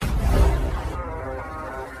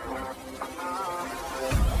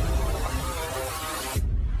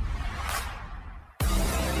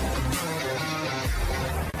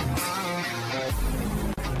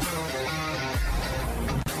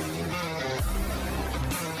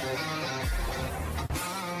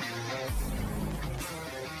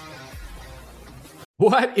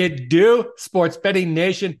What it do, Sports Betting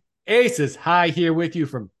Nation? Aces High here with you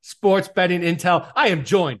from Sports Betting Intel. I am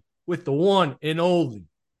joined with the one and only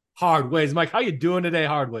Hardways. Mike, how you doing today,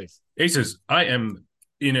 Hardways? Aces, I am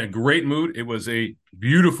in a great mood. It was a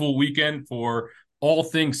beautiful weekend for all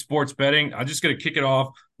things sports betting. I'm just going to kick it off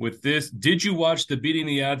with this. Did you watch the Beating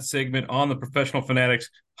the Odds segment on the Professional Fanatics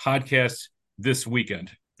podcast this weekend?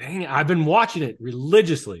 Dang, I've been watching it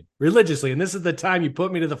religiously. And this is the time you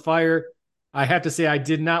put me to the fire. I have to say I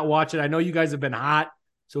did not watch it. I know you guys have been hot,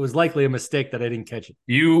 so it was likely a mistake that I didn't catch it.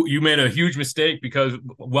 You made a huge mistake because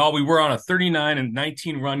while we were on a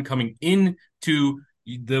 39-19 run coming into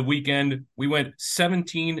the weekend, we went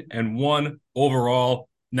 17-1 overall.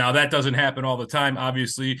 Now that doesn't happen all the time.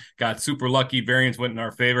 Obviously, got super lucky. Variance went in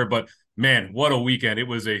our favor, but man, what a weekend. It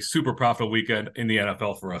was a super profitable weekend in the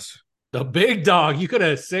NFL for us. The big dog, you could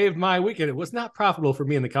have saved my weekend. It was not profitable for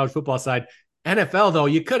me in the college football side. NFL, though,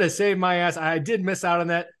 you could have saved my ass. I did miss out on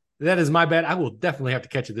that. That is my bad. I will definitely have to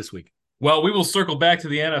catch it this week. Well, we will circle back to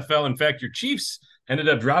the NFL. In fact, your Chiefs ended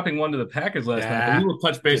up dropping one to the Packers last night, but we will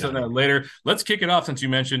touch base on that later. Let's kick it off since you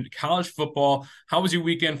mentioned college football. How was your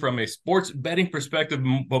weekend from a sports betting perspective?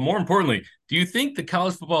 But more importantly, do you think the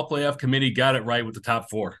college football playoff committee got it right with the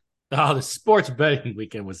top four? Oh, the sports betting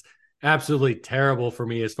weekend was absolutely terrible for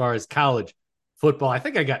me as far as college football. I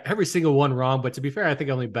think I got every single one wrong, but to be fair, I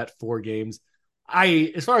think I only bet 4 games.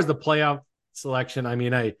 As far as the playoff selection,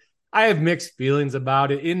 I have mixed feelings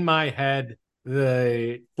about it. In my head,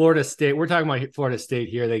 the Florida State, we're talking about Florida State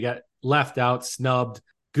here. They got left out, snubbed,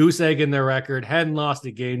 goose egg in their record, hadn't lost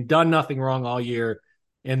a game, done nothing wrong all year,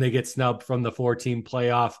 and they get snubbed from the 4-team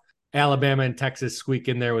playoff. Alabama and Texas squeak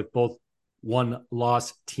in there with both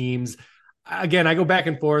one-loss teams. Again, I go back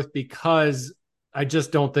and forth because I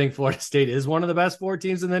just don't think Florida State is one of the best 4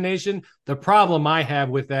 teams in the nation. The problem I have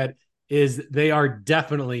with that is they are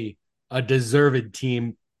definitely a deserved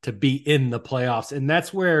team to be in the playoffs. And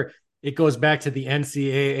that's where it goes back to the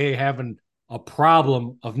NCAA having a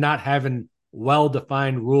problem of not having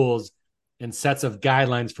well-defined rules and sets of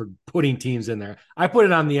guidelines for putting teams in there. I put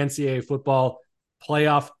it on the NCAA football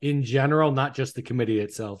playoff in general, not just the committee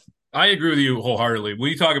itself. I agree with you wholeheartedly.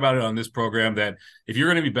 We talk about it on this program that if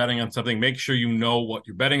you're going to be betting on something, make sure you know what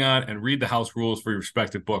you're betting on and read the house rules for your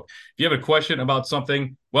respective book. If you have a question about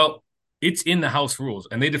something, well, it's in the house rules,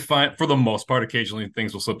 and they define, for the most part, occasionally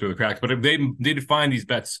things will slip through the cracks, but if they define these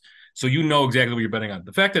bets so you know exactly what you're betting on.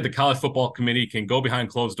 The fact that the college football committee can go behind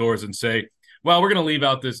closed doors and say, well, we're going to leave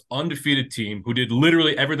out this undefeated team who did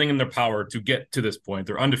literally everything in their power to get to this point.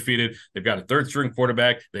 They're undefeated. They've got a third-string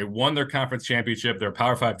quarterback. They won their conference championship. They're a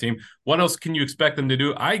Power 5 team. What else can you expect them to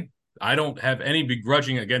do? I don't have any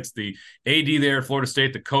begrudging against the AD there at Florida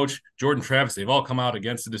State, the coach, Jordan Travis. They've all come out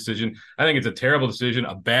against the decision. I think it's a terrible decision,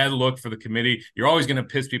 a bad look for the committee. You're always going to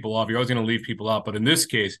piss people off. You're always going to leave people out. But in this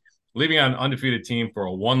case, leaving out an undefeated team for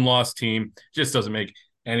a one-loss team just doesn't make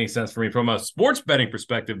any sense for me. From a sports betting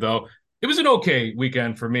perspective, though, it was an okay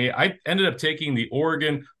weekend for me. I ended up taking the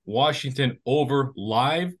Oregon-Washington over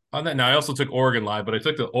live on that. Now, I also took Oregon live, but I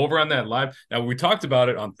took the over on that live. Now, we talked about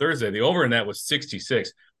it on Thursday. The over in that was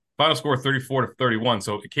 66. Final score 34-31,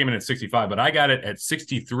 so it came in at 65, but I got it at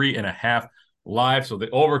 63.5 live. So the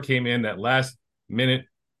over came in that last minute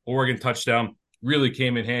Oregon touchdown. Really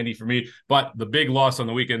came in handy for me. But the big loss on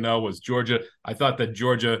the weekend, though, was Georgia. I thought that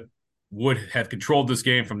Georgia would have controlled this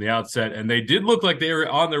game from the outset, and they did look like they were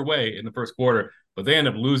on their way in the first quarter, but they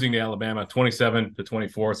ended up losing to Alabama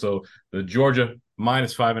 27-24. So the Georgia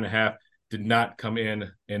minus 5.5 did not come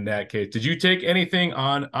in that case. Did you take anything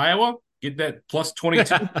on Iowa? Get that plus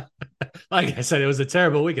 22? Like I said, it was a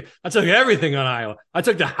terrible weekend. I took everything on Iowa. I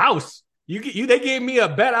took the house. They gave me a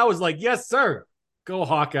bet. I was like, yes, sir. Go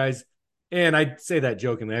Hawkeyes. And I say that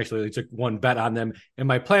jokingly. Actually, I took one bet on them, and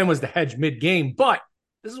my plan was to hedge mid-game. But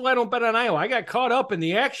this is why I don't bet on Iowa. I got caught up in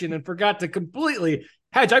the action and forgot to completely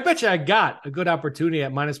hedge. I bet you I got a good opportunity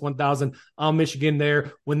at minus 1,000 on Michigan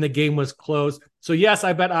there when the game was closed. So, yes,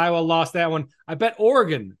 I bet Iowa lost that one. I bet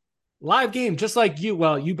Oregon. Live game, just like you.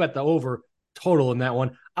 Well, you bet the over total in that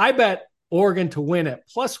one. I bet Oregon to win at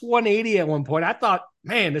plus 180 at one point. I thought,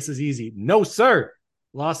 man, this is easy. No, sir.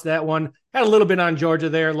 Lost that one. Had a little bit on Georgia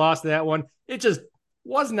there. Lost that one. It just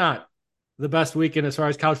was not the best weekend as far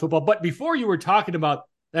as college football. But before you were talking about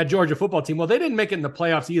that Georgia football team, well, they didn't make it in the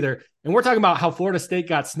playoffs either. And we're talking about how Florida State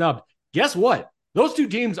got snubbed. Guess what? Those two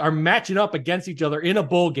teams are matching up against each other in a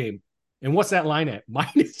bowl game. And what's that line at?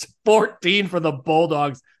 Minus 14 for the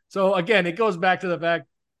Bulldogs. So, again, it goes back to the fact,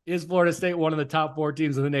 is Florida State one of the top 4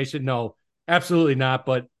 teams in the nation? No, absolutely not.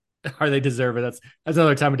 But are they deserving? That's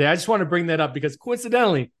another time of day. I just want to bring that up because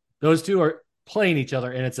coincidentally, those two are playing each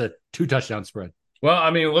other, and it's a 2-touchdown spread. Well,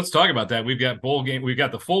 I mean, let's talk about that. We've got bowl game. We've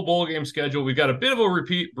got the full bowl game schedule. We've got a bit of a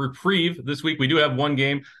reprieve this week. We do have one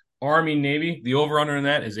game, Army Navy. The over under in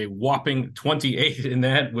that is a whopping 28 in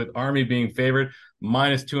that, with Army being favored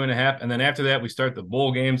 -2.5. And then after that, we start the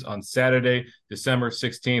bowl games on Saturday, December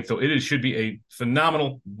 16th. So should be a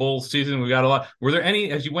phenomenal bowl season. We got a lot. Were there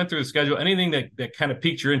any, as you went through the schedule, anything that kind of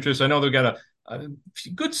piqued your interest? I know they've got a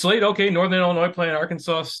good slate. Okay, Northern Illinois playing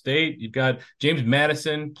Arkansas State. You've got James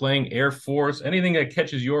Madison playing Air Force. Anything that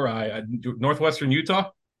catches your eye? Northwestern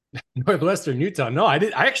Utah? Northwestern Utah. No, I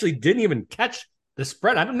did. I actually didn't even catch the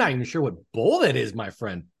spread. I'm not even sure what bowl that is, my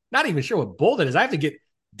friend. Not even sure what bowl that is. I have to get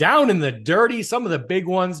down in the dirty. Some of the big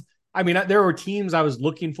ones. I mean, there were teams I was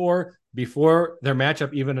looking for before their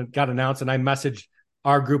matchup even got announced, and I messaged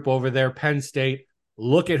our group over there, Penn State.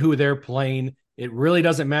 Look at who they're playing. It really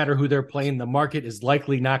doesn't matter who they're playing. The market is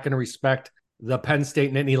likely not going to respect the Penn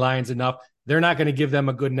State Nittany Lions enough. They're not going to give them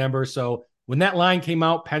a good number. So when that line came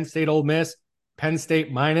out, Penn State, Ole Miss, Penn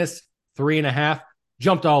State -3.5,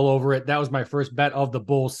 jumped all over it. That was my first bet of the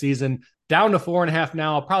bowl season. Down to 4.5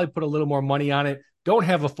 now. I'll probably put a little more money on it. Don't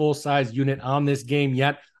have a full-size unit on this game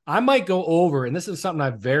yet. I might go over, and this is something I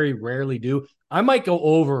very rarely do. I might go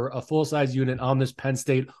over a full-size unit on this Penn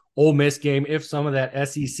State Ole Miss game if some of that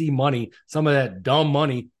SEC money, some of that dumb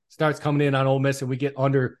money starts coming in on Ole Miss and we get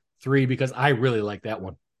under 3, because I really like that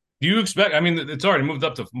one. Do you expect, I mean, it's already moved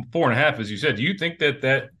up to 4.5, as you said. Do you think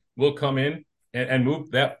that will come in and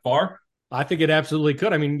move that far? I think it absolutely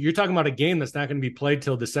could. I mean, you're talking about a game that's not going to be played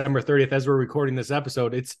till December 30th. As we're recording this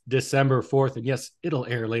episode, it's December 4th. And yes, it'll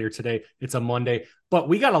air later today. It's a Monday. But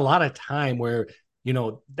we got a lot of time where,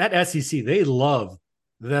 that SEC, they love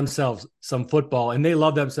themselves some football, and they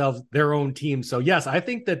love themselves their own team. So, yes, I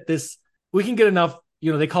think that we can get enough,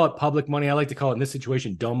 they call it public money. I like to call it in this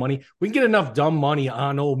situation dumb money. We can get enough dumb money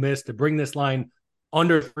on Ole Miss to bring this line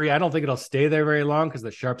under 3. I don't think it'll stay there very long because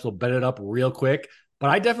the Sharps will bet it up real quick. But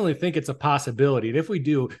I definitely think it's a possibility. And if we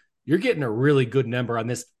do, you're getting a really good number on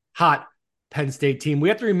this hot Penn State team. We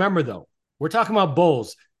have to remember, though, we're talking about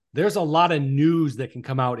bowls. There's a lot of news that can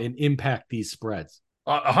come out and impact these spreads.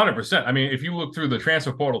 100%. I mean, if you look through the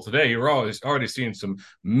transfer portal today, you're already seeing some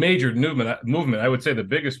major movement. I would say the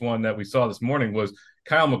biggest one that we saw this morning was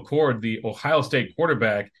Kyle McCord, the Ohio State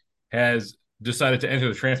quarterback, has decided to enter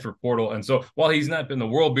the transfer portal. And so while he's not been the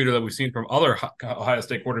world beater that we've seen from other Ohio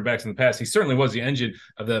State quarterbacks in the past, he certainly was the engine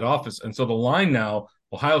of that offense. And so the line now,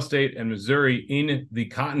 Ohio State and Missouri in the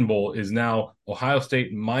Cotton Bowl, is now Ohio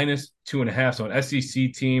State -2.5. So an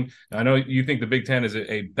SEC team. Now, I know you think the Big Ten is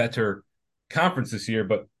a better conference this year,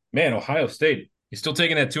 but man, Ohio State, you still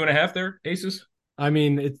taking that 2.5 there, Aces? I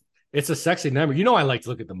mean, it's a sexy number. I like to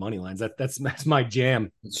look at the money lines. That's my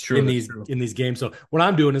jam. It's true in these games. So what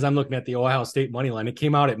I'm doing is I'm looking at the Ohio State money line. It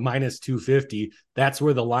came out at -250. That's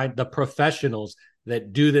where the professionals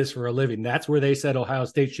that do this for a living, that's where they said Ohio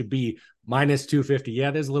State should be, -250.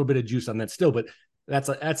 Yeah, there's a little bit of juice on that still, but that's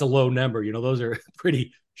a low number. Those are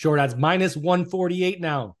pretty short odds. -148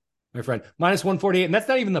 now, my friend, -148. And that's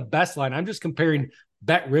not even the best line. I'm just comparing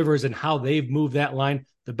Bet Rivers and how they've moved that line.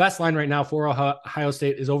 The best line right now for Ohio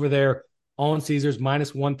State is over there on Caesars,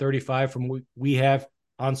 -135 from what we have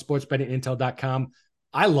on sportsbettingintel.com.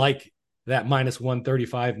 I like that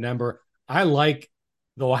 -135 number. I like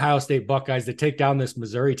the Ohio State Buckeyes to take down this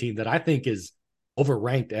Missouri team that I think is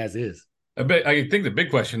overranked as is. I think the big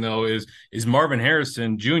question, though, is Marvin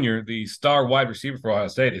Harrison Jr., the star wide receiver for Ohio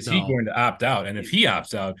State, is he going to opt out? And if he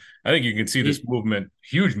opts out, I think you can see this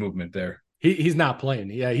huge movement there. He's not playing.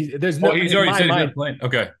 Yeah, he's already said he's not playing.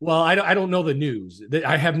 Okay. Well, I don't know the news.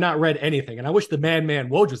 I have not read anything, and I wish the madman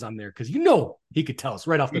Woj was on there because he could tell us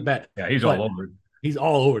right off the bat. Yeah, he's all over it. He's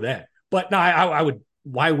all over that. But no, I would.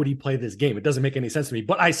 Why would he play this game? It doesn't make any sense to me.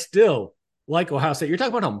 But I still like Ohio State. You're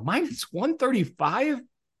talking about a -135.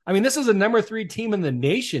 I mean, this is a number 3 team in the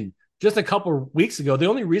nation just a couple of weeks ago. The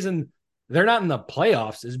only reason they're not in the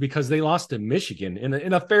playoffs is because they lost to Michigan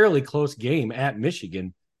in a fairly close game at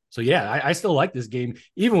Michigan. So, yeah, I still like this game,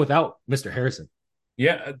 even without Mr. Harrison.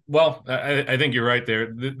 Yeah, well, I think you're right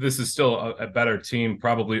there. This is still a better team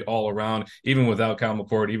probably all around, even without Kyle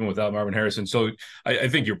McCord, even without Marvin Harrison. So I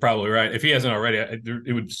think you're probably right. If he hasn't already,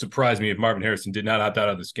 it would surprise me if Marvin Harrison did not opt out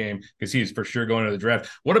of this game, because he's for sure going to the draft.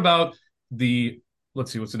 What about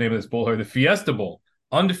let's see, what's the name of this bowl here? The Fiesta Bowl.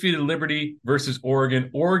 Undefeated Liberty versus Oregon.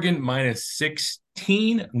 Oregon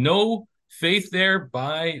 -16. No faith there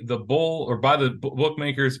by the bowl or by the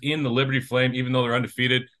bookmakers in the Liberty Flame, even though they're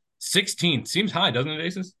undefeated. 16 seems high, doesn't it,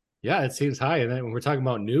 Aces? Yeah, it seems high. And then when we're talking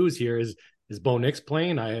about news here, is Bo Nix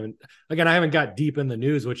playing? I haven't got deep in the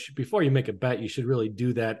news, which before you make a bet, you should really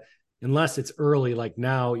do that unless it's early, like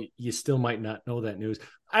now, you still might not know that news.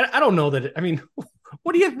 I don't know that. I mean,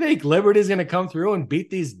 what do you think? Liberty's going to come through and beat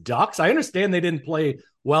these Ducks? I understand they didn't play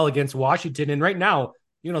well against Washington. And right now,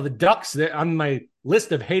 the Ducks, they're on my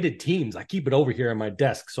list of hated teams. I keep it over here on my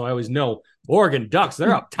desk. So I always know Oregon Ducks,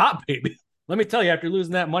 they're up top, baby. Let me tell you, after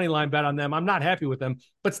losing that money line bet on them, I'm not happy with them.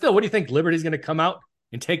 But still, what do you think? Liberty's going to come out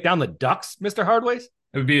and take down the Ducks, Mr. Hardways?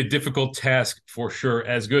 It would be a difficult task for sure.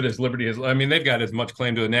 As good as Liberty is, I mean, they've got as much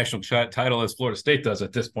claim to a national title as Florida State does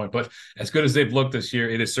at this point. But as good as they've looked this year,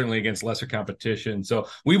 it is certainly against lesser competition. So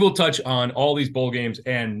we will touch on all these bowl games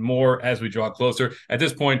and more as we draw closer. At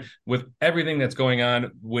this point, with everything that's going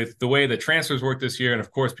on, with the way the transfers work this year, and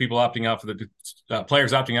of course, people opting out for the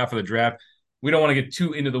players opting out for the draft, we don't want to get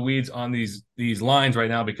too into the weeds on these lines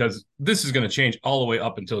right now because this is going to change all the way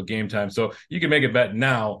up until game time. So you can make a bet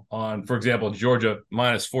now on, for example, Georgia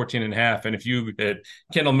minus 14.5. And if you get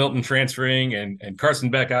Kendall Milton transferring and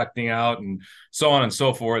Carson Beck opting out and so on and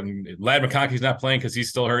so forth, and Ladd McConkey's not playing because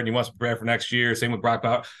he's still hurt and he wants to prepare for next year. Same with Brock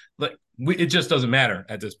Bauer. It just doesn't matter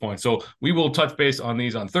at this point. So we will touch base on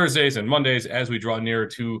these on Thursdays and Mondays as we draw nearer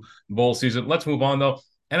to bowl season. Let's move on though.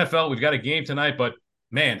 NFL, we've got a game tonight, but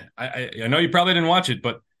man, I know you probably didn't watch it,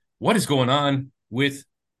 but what is going on with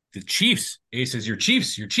the Chiefs? Aces, your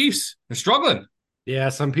Chiefs, they're struggling. Yeah,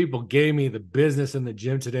 some people gave me the business in the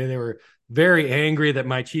gym today. They were very angry that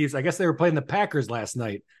my Chiefs, I guess they were playing the Packers last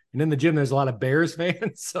night. And in the gym, there's a lot of Bears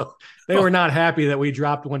fans. So they were not happy that we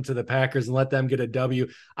dropped one to the Packers and let them get a W.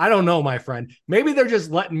 I don't know, my friend. Maybe they're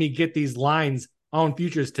just letting me get these lines on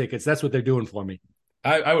futures tickets. That's what they're doing for me.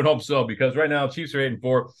 I would hope so, because right now Chiefs are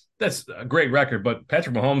 8-4. That's a great record, but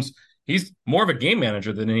Patrick Mahomes, he's more of a game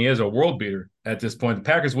manager than he is a world beater at this point. The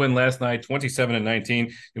Packers win last night,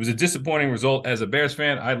 27-19. It was a disappointing result. As a Bears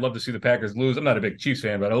fan, I'd love to see the Packers lose. I'm not a big Chiefs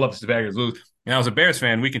fan, but I love to see the Packers lose. And as a Bears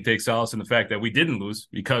fan, we can take solace in the fact that we didn't lose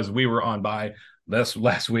because we were on bye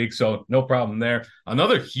last week, so no problem there.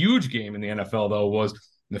 Another huge game in the NFL, though, was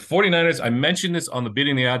the 49ers. I mentioned this on the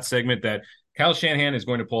Beating the Odds segment that Kyle Shanahan is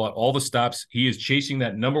going to pull out all the stops. He is chasing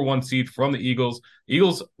that number one seed from the Eagles.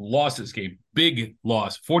 Eagles lost this game. Big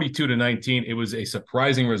loss, 42-19. It was a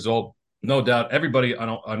surprising result. No doubt. Everybody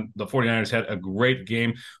on the 49ers had a great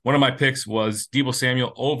game. One of my picks was Deebo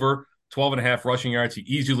Samuel over 12.5 rushing yards. He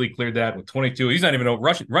easily cleared that with 22. He's not even a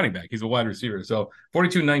running back. He's a wide receiver. So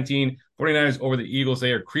 42-19, 49ers over the Eagles.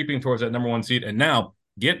 They are creeping towards that number one seed. And now,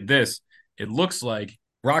 get this. It looks like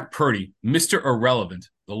Brock Purdy, Mr. Irrelevant,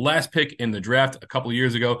 the last pick in the draft a couple of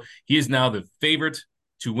years ago, he is now the favorite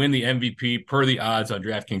to win the MVP per the odds on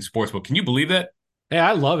DraftKings Sportsbook. Can you believe that? Hey,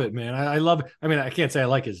 I love it, man. I love – I mean, I can't say I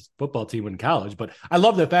like his football team in college, but I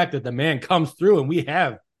love the fact that the man comes through and we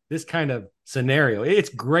have this kind of scenario. It's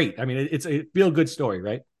great. I mean, it's a feel-good story,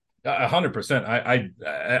 right?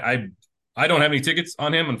 100%. I don't have any tickets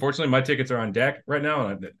on him. Unfortunately, my tickets are on Dak right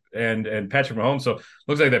now and Patrick Mahomes. So it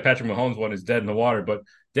looks like that Patrick Mahomes one is dead in the water. But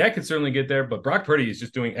Dak can certainly get there. But Brock Purdy is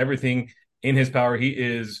just doing everything in his power. He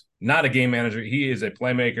is not a game manager. He is a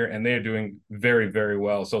playmaker, and they are doing very, very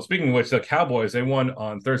well. So speaking of which, the Cowboys, they won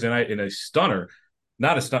on Thursday night in a stunner.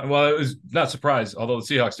 Not a stun. Well, it was not surprised, although the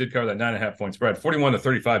Seahawks did cover that 9.5 point spread.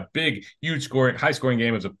 41-35, big, huge scoring, high scoring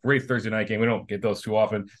game. It was a great Thursday night game. We don't get those too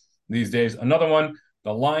often these days. Another one,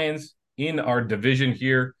 the Lions in our division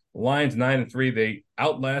here. Lions 9-3. They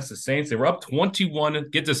outlast the Saints. They were up 21.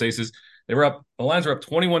 Get this, Aces. The Lions were up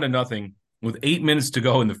 21-0 with 8 minutes to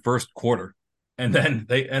go in the first quarter. And then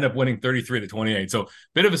they end up winning 33-28. So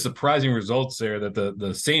bit of a surprising results there that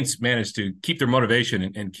the Saints managed to keep their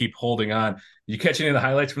motivation and keep holding on. You catch any of the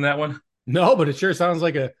highlights from that one? No, but it sure sounds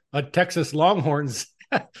like a Texas Longhorns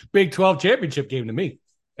Big 12 championship game to me.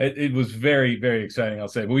 It was very, very exciting, I'll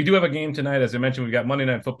say. But we do have a game tonight. As I mentioned, we've got Monday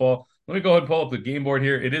Night Football. Let me go ahead and pull up the game board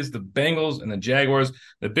here. It is the Bengals and the Jaguars.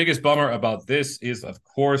 The biggest bummer about this is, of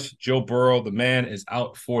course, Joe Burrow. The man is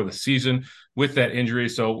out for the season with that injury.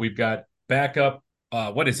 So we've got backup.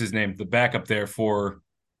 What is his name? The backup there for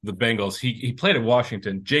the Bengals. He played at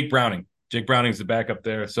Washington. Jake Browning. Jake Browning's the backup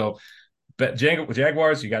there. So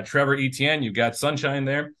Jaguars, you got Trevor Etienne. You got Sunshine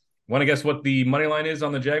there. Want to guess what the money line is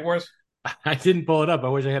on the Jaguars? I didn't pull it up. I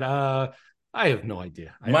wish I had. I have no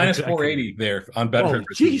idea. Minus 480 there on Betfair.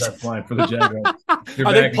 Jeez. Line for the Jaguars.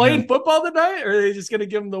 Are they playing football tonight, or are they just going to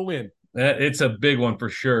give them the win? It's a big one for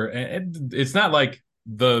sure. And it's not like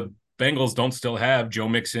the Bengals don't still have Joe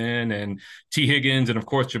Mixon and T. Higgins and, of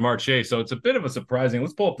course, Jamar Chase. So it's a bit of a surprising.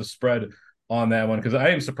 Let's pull up the spread on that one because I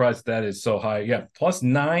am surprised that is so high. Yeah,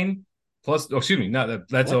 +9. That's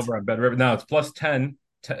over on BetRivers. Now it's +10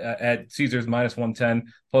 at Caesars, -110,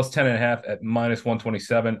 +10.5 at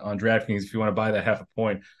 -127 on DraftKings if you want to buy that half a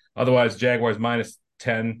point. Otherwise, Jaguars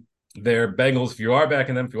 -10, Their Bengals, if you are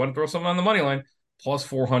backing them, if you want to throw something on the money line, plus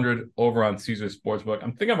 400 over on Caesars Sportsbook.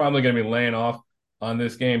 I'm thinking I'm probably going to be laying off on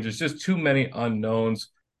this game. There's just too many unknowns.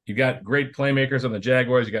 You got great playmakers on the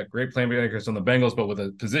Jaguars. You got great playmakers on the Bengals, but with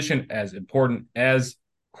a position as important as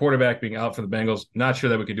quarterback being out for the Bengals, not sure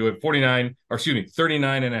that we could do it.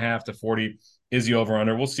 39.5 to 40 is the over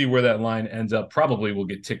under. We'll see where that line ends up. Probably will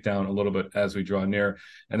get ticked down a little bit as we draw near.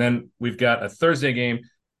 And then we've got a Thursday game,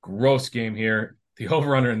 gross game here. The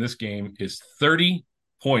over under in this game is 30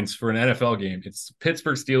 points for an NFL game. It's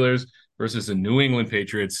Pittsburgh Steelers versus the New England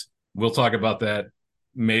Patriots. We'll talk about that.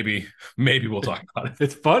 Maybe we'll talk about it.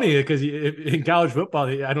 It's funny because in college football,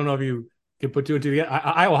 I don't know if you can put two and two together.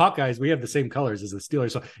 Iowa Hawkeyes, we have the same colors as the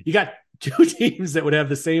Steelers. So you got two teams that would have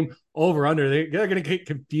the same over under. They're going to get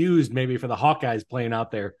confused maybe for the Hawkeyes playing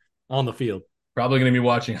out there on the field. Probably going to be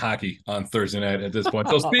watching hockey on Thursday night at this point.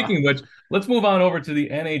 So speaking of which, let's move on over to the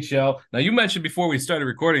NHL. Now, you mentioned before we started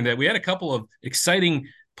recording that we had a couple of exciting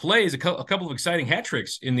plays, a couple of exciting hat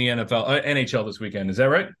tricks in the NHL this weekend. Is that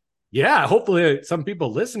right? Yeah, hopefully some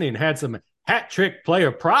people listening had some hat trick player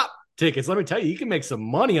prop tickets. Let me tell you can make some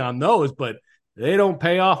money on those, but they don't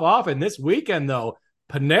pay off often. This weekend, though,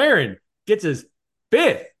 Panarin gets his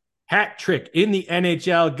 5th hat trick in the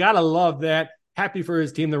NHL. Gotta love that. Happy for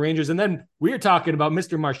his team, the Rangers. And then we're talking about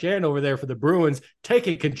Mr. Marchand over there for the Bruins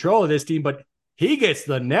taking control of this team, but he gets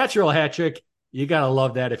the natural hat trick. You gotta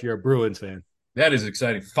love that if you're a Bruins fan. That is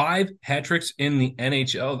exciting. 5 hat tricks in the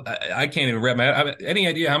NHL. I can't even wrap my head. Any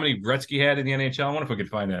idea how many Gretzky had in the NHL? I wonder if we could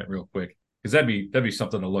find that real quick, because that'd be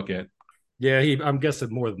something to look at. Yeah, I'm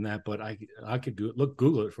guessing more than that, but I could do it.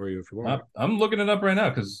 Google it for you if you want. I'm looking it up right now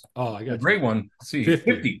because I got a great one. Let's see,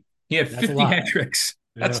 50. He had 50 hat tricks.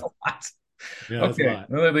 That's a lot. Yeah, okay,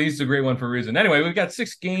 well, he's a great one for a reason. Anyway, we've got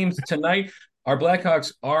 6 games tonight. Our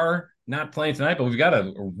Blackhawks are not playing tonight, but we've got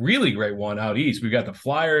a really great one out east. We've got the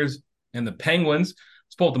Flyers and the Penguins.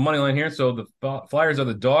 Let's pull up the money line here. So the Flyers are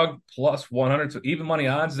the dog plus 100. So even money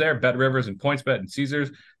odds there. Bet Rivers and PointsBet and Caesars.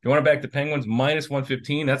 If you want to back the Penguins, minus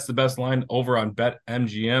 115. That's the best line over on Bet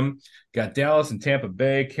MGM. Got Dallas and Tampa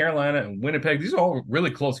Bay, Carolina and Winnipeg. These are all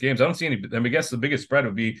really close games. I don't see any. I guess the biggest spread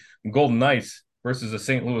would be Golden Knights versus the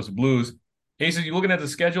St. Louis Blues. Ace, you looking at the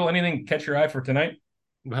schedule? Anything catch your eye for tonight?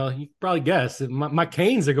 Well, you probably guess my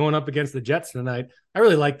Canes are going up against the Jets tonight. I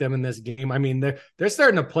really like them in this game. I mean, they're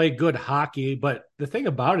starting to play good hockey, but the thing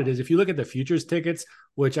about it is if you look at the futures tickets,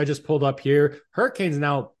 which I just pulled up here, Hurricanes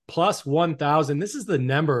now plus 1,000. This is the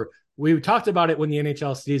number. We talked about it when the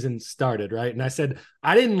NHL season started, right? And I said,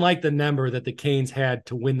 I didn't like the number that the Canes had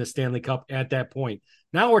to win the Stanley Cup at that point.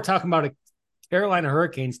 Now we're talking about a Carolina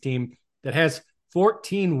Hurricanes team that has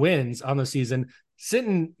 14 wins on the season,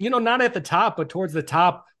 sitting, not at the top, but towards the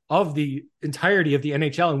top of the entirety of the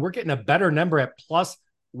NHL. And we're getting a better number at plus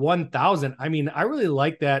 1,000. I mean, I really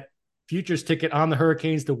like that futures ticket on the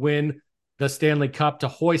Hurricanes to win the Stanley Cup, to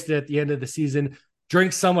hoist it at the end of the season,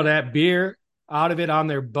 drink some of that beer out of it on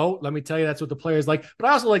their boat. Let me tell you, that's what the players like. But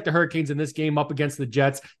I also like the Hurricanes in this game up against the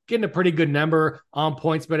Jets, getting a pretty good number on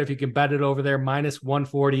PointsBet if you can bet it over there, minus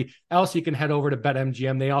 140. Else you can head over to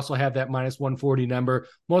BetMGM. They also have that minus 140 number.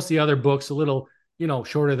 Most of the other books a little,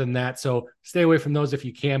 shorter than that. So stay away from those if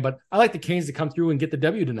you can. But I like the Canes to come through and get the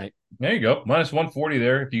W tonight. There you go. Minus 140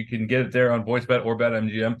 there. If you can get it there on PointsBet or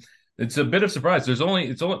BetMGM. It's a bit of surprise. It's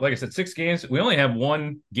only, like I said, 6 games. We only have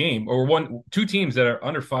one game or two teams that are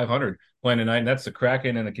under 500 playing tonight, and that's the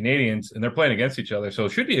Kraken and the Canadians, and they're playing against each other. So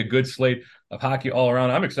it should be a good slate of hockey all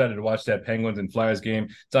around. I'm excited to watch that Penguins and Flyers game.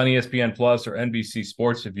 It's on ESPN Plus or NBC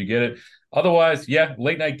Sports if you get it. Otherwise, yeah,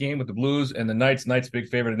 late night game with the Blues and the Knights. Knights big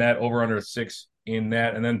favorite in that, over under 6 in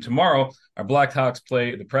that. And then tomorrow, our Blackhawks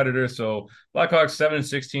play the Predators. So Blackhawks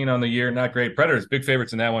 7-16 on the year, not great. Predators big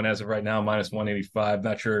favorites in that one as of right now, minus 185.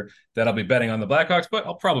 Not sure that I'll be betting on the Blackhawks, but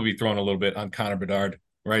I'll probably be throwing a little bit on Connor Bedard,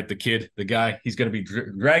 right? The kid, the guy. He's going to be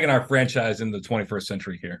dragging our franchise into the 21st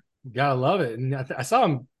century here. Gotta love it. And I saw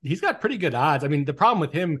him. He's got pretty good odds. I mean, the problem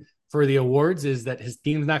with him for the awards is that his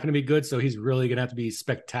team's not going to be good. So he's really going to have to be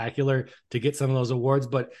spectacular to get some of those awards.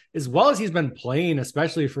 But as well as he's been playing,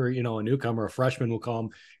 especially for, a newcomer, a freshman, we'll call him,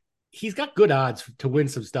 he's got good odds to win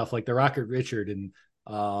some stuff like the Rocket Richard and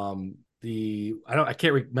I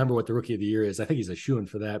can't remember what the rookie of the year is. I think he's a shoo-in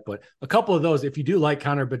for that, but a couple of those, if you do like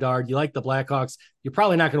Connor Bedard, you like the Blackhawks, you're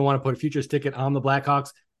probably not going to want to put a futures ticket on the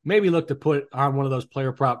Blackhawks. Maybe look to put on one of those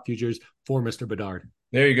player prop futures for Mr. Bedard.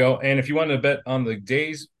 There you go. And if you want to bet on the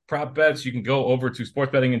day's prop bets, you can go over to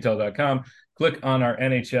sportsbettingintel.com, click on our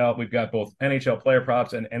NHL. We've got both NHL player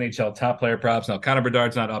props and NHL top player props. Now, Connor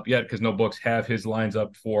Bedard's not up yet because no books have his lines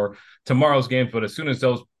up for tomorrow's games, but as soon as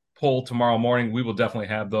those pull tomorrow morning, we will definitely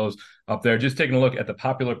have those up there. Just taking a look at the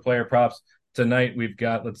popular player props tonight we've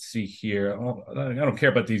got, let's see here. Oh, I don't care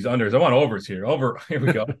about these unders. I want overs here. Over. Here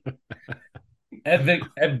we go.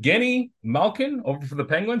 Evgeny Malkin over for the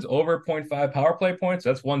Penguins, over 0.5 power play points.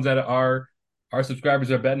 That's ones that our subscribers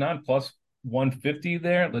are betting on, plus 150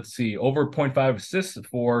 there. Let's see, over 0.5 assists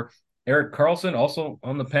for Eric Carlson, also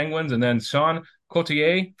on the Penguins. And then Sean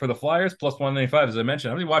Coutier for the Flyers, plus 195. As I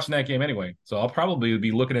mentioned, I'm going to be watching that game anyway. So I'll probably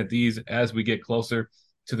be looking at these as we get closer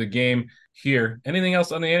to the game here. Anything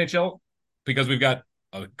else on the NHL? Because we've got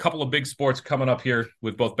a couple of big sports coming up here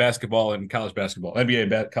with both basketball and college basketball,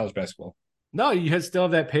 NBA and college basketball. No, you still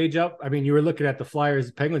have that page up. I mean, you were looking at the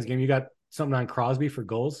Flyers Penguins game. You got something on Crosby for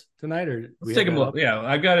goals tonight, or let's take a look. Yeah,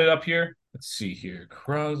 I got it up here. Let's see here.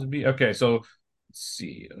 Crosby. Okay, so let's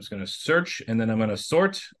see. I was going to search and then I'm going to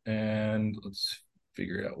sort and let's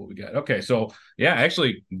figure out what we got. Okay, so yeah,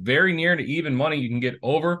 actually very near to even money. You can get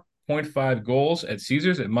over 0.5 goals at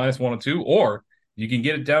Caesars at minus 102, or you can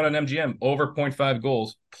get it down on MGM over 0.5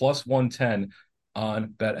 goals plus 110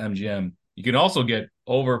 on BetMGM. You can also get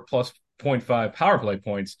over plus 0.5 power play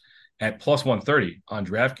points at plus 130 on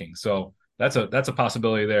DraftKings. So that's a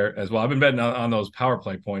possibility there as well. I've been betting on those power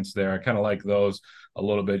play points there. I kind of like those a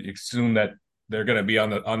little bit. You assume that they're going to be on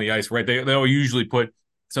the ice, right? They'll usually put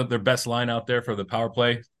their best line out there for the power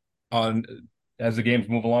play on as the games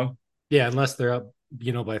move along. Yeah, unless they're up,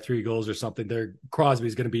 by 3 goals or something,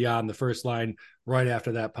 Crosby's going to be on the first line right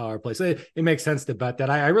after that power play. So it makes sense to bet that.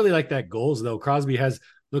 I really like that goals though. Crosby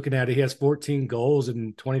looking at it, he has 14 goals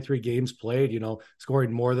in 23 games played,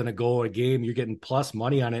 scoring more than a goal a game. You're getting plus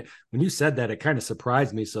money on it. When you said that, it kind of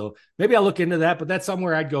surprised me. So maybe I'll look into that, but that's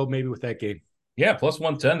somewhere I'd go maybe with that game. Yeah, plus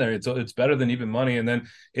 110 there. It's better than even money. And then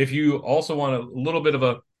if you also want a little bit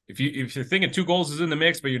of if you're thinking 2 goals is in the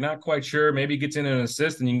mix, but you're not quite sure, maybe gets in an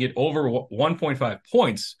assist and you can get over 1.5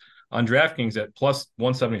 points on DraftKings at plus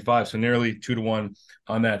 175. So nearly 2-1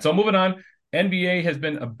 on that. So moving on. NBA has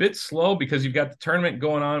been a bit slow because you've got the tournament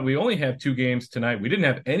going on. We only have 2 games tonight. We didn't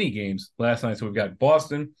have any games last night. So we've got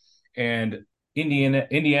Boston and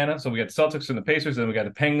Indiana. So we got the Celtics and the Pacers. And we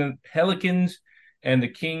got the Pelicans and the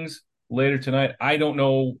Kings later tonight. I don't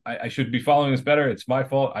know. I should be following this better. It's my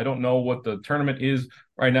fault. I don't know what the tournament is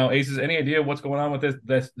right now. Aces, any idea what's going on with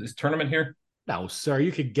this tournament here? No, sir.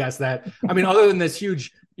 You could guess that. I mean, other than this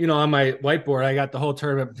huge, on my whiteboard, I got the whole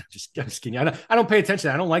tournament. Just kidding. I don't pay attention.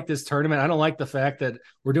 I don't like this tournament. I don't like the fact that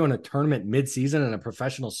we're doing a tournament mid-season in a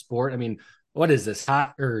professional sport. I mean, what is this?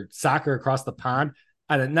 Soccer across the pond?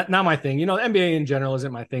 Not my thing. NBA in general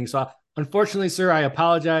isn't my thing. So unfortunately, sir, I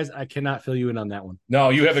apologize. I cannot fill you in on that one. No,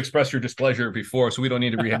 you have expressed your displeasure before, so we don't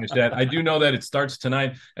need to rehash that. I do know that it starts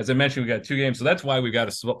tonight. As I mentioned, we got 2 games. So that's why we've got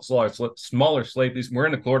a smaller slate. We're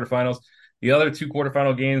in the quarterfinals. The other 2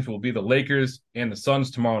 quarterfinal games will be the Lakers and the Suns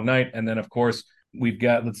tomorrow night. And then, of course, we've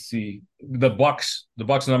got, let's see, the Bucks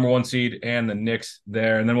number 1 seed, and the Knicks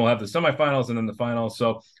there. And then we'll have the semifinals and then the finals.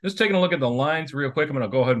 So just taking a look at the lines real quick. I'm going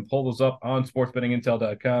to go ahead and pull those up on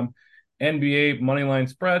sportsbettingintel.com. NBA money line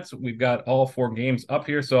spreads. We've got all 4 games up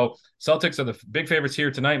here. So Celtics are the big favorites here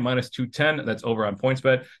tonight, minus 210. That's over on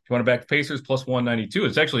PointsBet. If you want to back the Pacers, plus 192.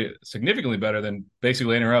 It's actually significantly better than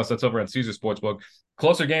basically anywhere else. That's over on Caesars Sportsbook.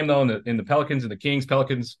 Closer game, though, in the Pelicans and the Kings.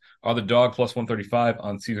 Pelicans are the dog, plus 135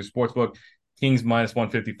 on Caesars Sportsbook. Kings, minus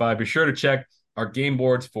 155. Be sure to check our game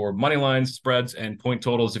boards for money lines, spreads, and point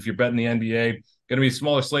totals if you're betting the NBA. Going to be a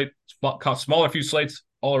smaller slate, smaller few slates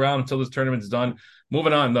all around until this tournament is done.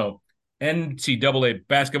 Moving on, though. NCAA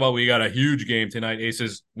basketball, we got a huge game tonight,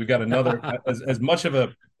 Aces. We've got another, as much of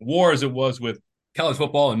a war as it was with college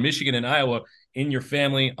football in Michigan and Iowa in your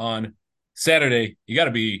family on Saturday. You got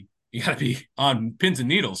to be on pins and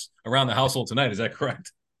needles around the household tonight. Is that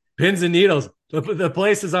correct? Pins and needles. The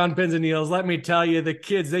place is on pins and needles. Let me tell you, the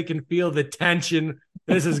kids, they can feel the tension.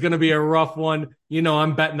 This is going to be a rough one.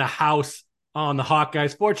 I'm betting the house on the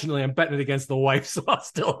Hawkeyes. Fortunately, I'm betting it against the wife, so I'll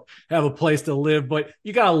still have a place to live. But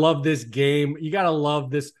you got to love this game. You got to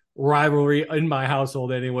love this rivalry in my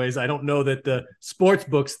household anyways. I don't know that the sports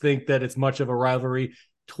books think that it's much of a rivalry.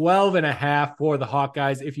 12.5 for the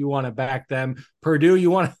Hawkeyes if you want to back them. Purdue, you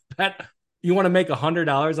want to make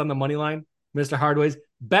 $100 on the money line, Mr. Hardways,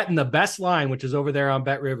 betting the best line, which is over there on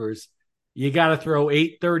Bet Rivers. You got to throw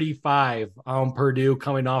 835 on Purdue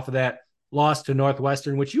coming off of that loss to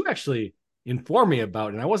Northwestern, which you actually informed me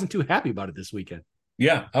about, and I wasn't too happy about it this weekend.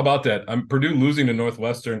 Yeah, how about that? Purdue losing to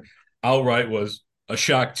Northwestern outright was a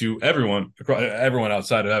shock to everyone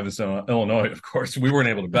outside of Evanston, Illinois. Of course, we weren't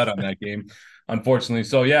able to bet on that game, unfortunately.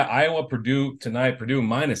 So yeah, Iowa, Purdue tonight. Purdue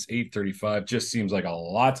minus 835 just seems like a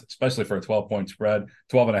lot, especially for a 12-point spread,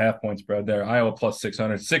 12.5-point spread there. Iowa plus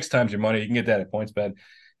 600, 6 times your money. You can get that at PointsBet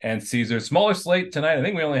and Caesars. Smaller slate tonight. I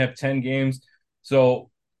think we only have 10 games. So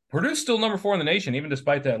Purdue's still number 4 in the nation, even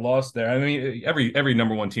despite that loss there. I mean, every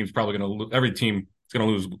number one team's probably going to lose. Every team is going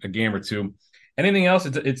to lose a game or two. Anything else?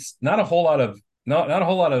 It's not a whole lot of not a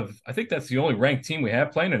whole lot of. I think that's the only ranked team we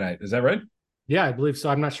have playing tonight. Is that right? Yeah, I believe so.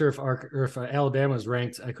 I'm not sure if Alabama's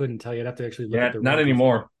ranked. I couldn't tell you. I'd have to actually look at the Not rankings.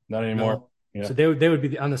 anymore. Not anymore. No. Yeah. So they would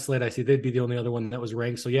be on the slate. I see they'd be the only other one that was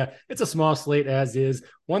ranked. So yeah, it's a small slate as is.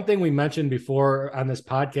 One thing we mentioned before on this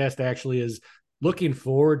podcast actually is looking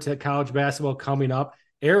forward to college basketball coming up.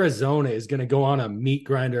 Arizona is going to go on a meat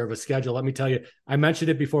grinder of a schedule. Let me tell you, I mentioned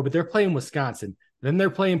it before, but they're playing Wisconsin, then they're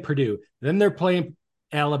playing Purdue, then they're playing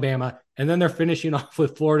Alabama, and then they're finishing off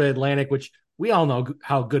with Florida Atlantic, which we all know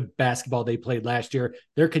how good basketball they played last year.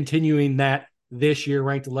 They're continuing that this year,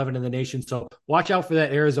 ranked 11 in the nation. So watch out for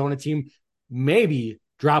that Arizona team. Maybe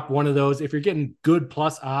drop one of those. If you're getting good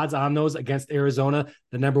plus odds on those against Arizona,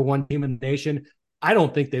 the number one team in the nation, I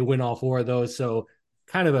don't think they win all 4 of those. So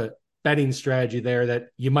kind of a betting strategy there that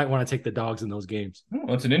you might want to take the dogs in those games.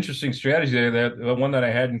 Well, it's an interesting strategy there. That one that I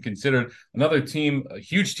hadn't considered. Another team, a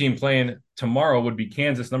huge team playing tomorrow would be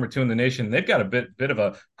Kansas, number 2 in the nation. They've got a bit of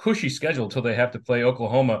a cushy schedule until they have to play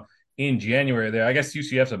Oklahoma in January. There, I guess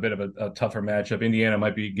UCF's a bit of a tougher matchup. Indiana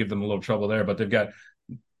might give them a little trouble there, but they've got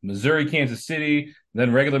Missouri, Kansas City,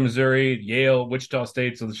 then regular Missouri, Yale, Wichita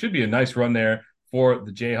State. So there should be a nice run there for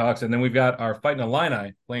the Jayhawks. And then we've got our Fighting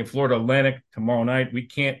Illini playing Florida Atlantic tomorrow night. We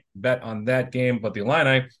can't bet on that game, but the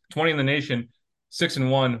Illini, 20 in the nation,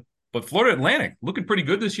 6-1. But Florida Atlantic looking pretty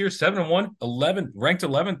good this year, 7-1, 11, ranked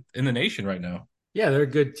 11th in the nation right now. Yeah, they're a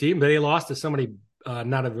good team, but they lost to somebody,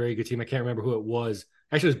 not a very good team. I can't remember who it was.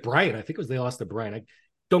 Actually, it was Bryant. I think they lost to Bryant.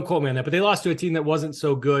 Don't quote me on that, but they lost to a team that wasn't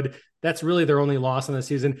so good. That's really their only loss in the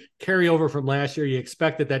season. Carry over from last year. You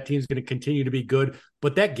expect that team's going to continue to be good,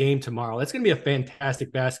 but that game tomorrow, that's going to be a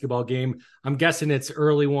fantastic basketball game. I'm guessing it's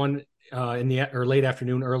early one or late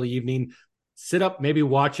afternoon, early evening. Sit up, maybe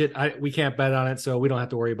watch it. We can't bet on it, so we don't have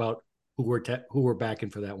to worry about who we're backing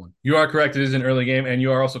for that one. You are correct. It is an early game, and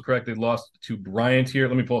you are also correct. They lost to Bryant here.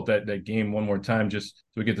 Let me pull up that game one more time just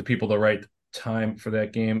so we get the people the right time for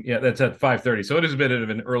that game. Yeah, that's at 5:30. So it is a bit of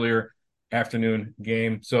an earlier afternoon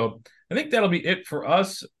game. So I think that'll be it for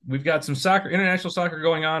us. We've got some international soccer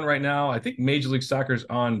going on right now. I think Major League Soccer's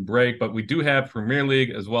on break, but we do have Premier League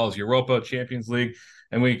as well as Europa, Champions League,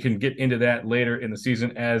 and we can get into that later in the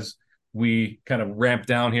season as we kind of ramp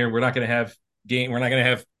down here. We're not going to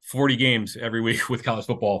have 40 games every week with college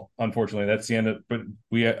football. Unfortunately, that's the end but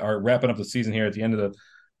we are wrapping up the season here at the end of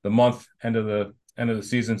the month, end of the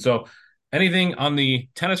season. So anything on the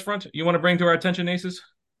tennis front you want to bring to our attention, Aces?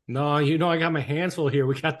 No, I got my hands full here.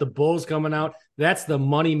 We got the Bulls coming out. That's the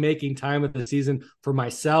money-making time of the season for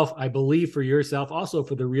myself. I believe for yourself, also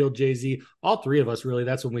for the real Jay-Z. All 3 of us, really.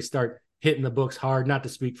 That's when we start hitting the books hard. Not to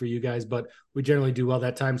speak for you guys, but we generally do well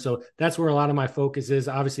that time. So that's where a lot of my focus is.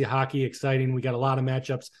 Obviously, hockey, exciting. We got a lot of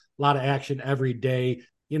matchups, a lot of action every day.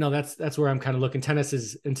 That's where I'm kind of looking. Tennis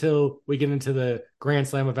is, until we get into the Grand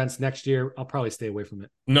Slam events next year, I'll probably stay away from it.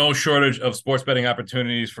 No shortage of sports betting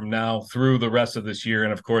opportunities from now through the rest of this year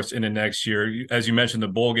and, of course, into next year. As you mentioned, the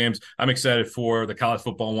bowl games. I'm excited for the college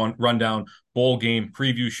football rundown bowl game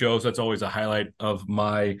preview shows. That's always a highlight of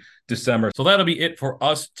my December. So that'll be it for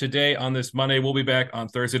us today on this Monday. We'll be back on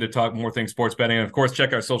Thursday to talk more things sports betting. And, of course,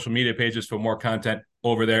 check our social media pages for more content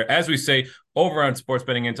over there. As we say over on Sports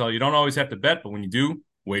Betting Intel, you don't always have to bet, but when you do,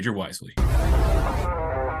 wager wisely.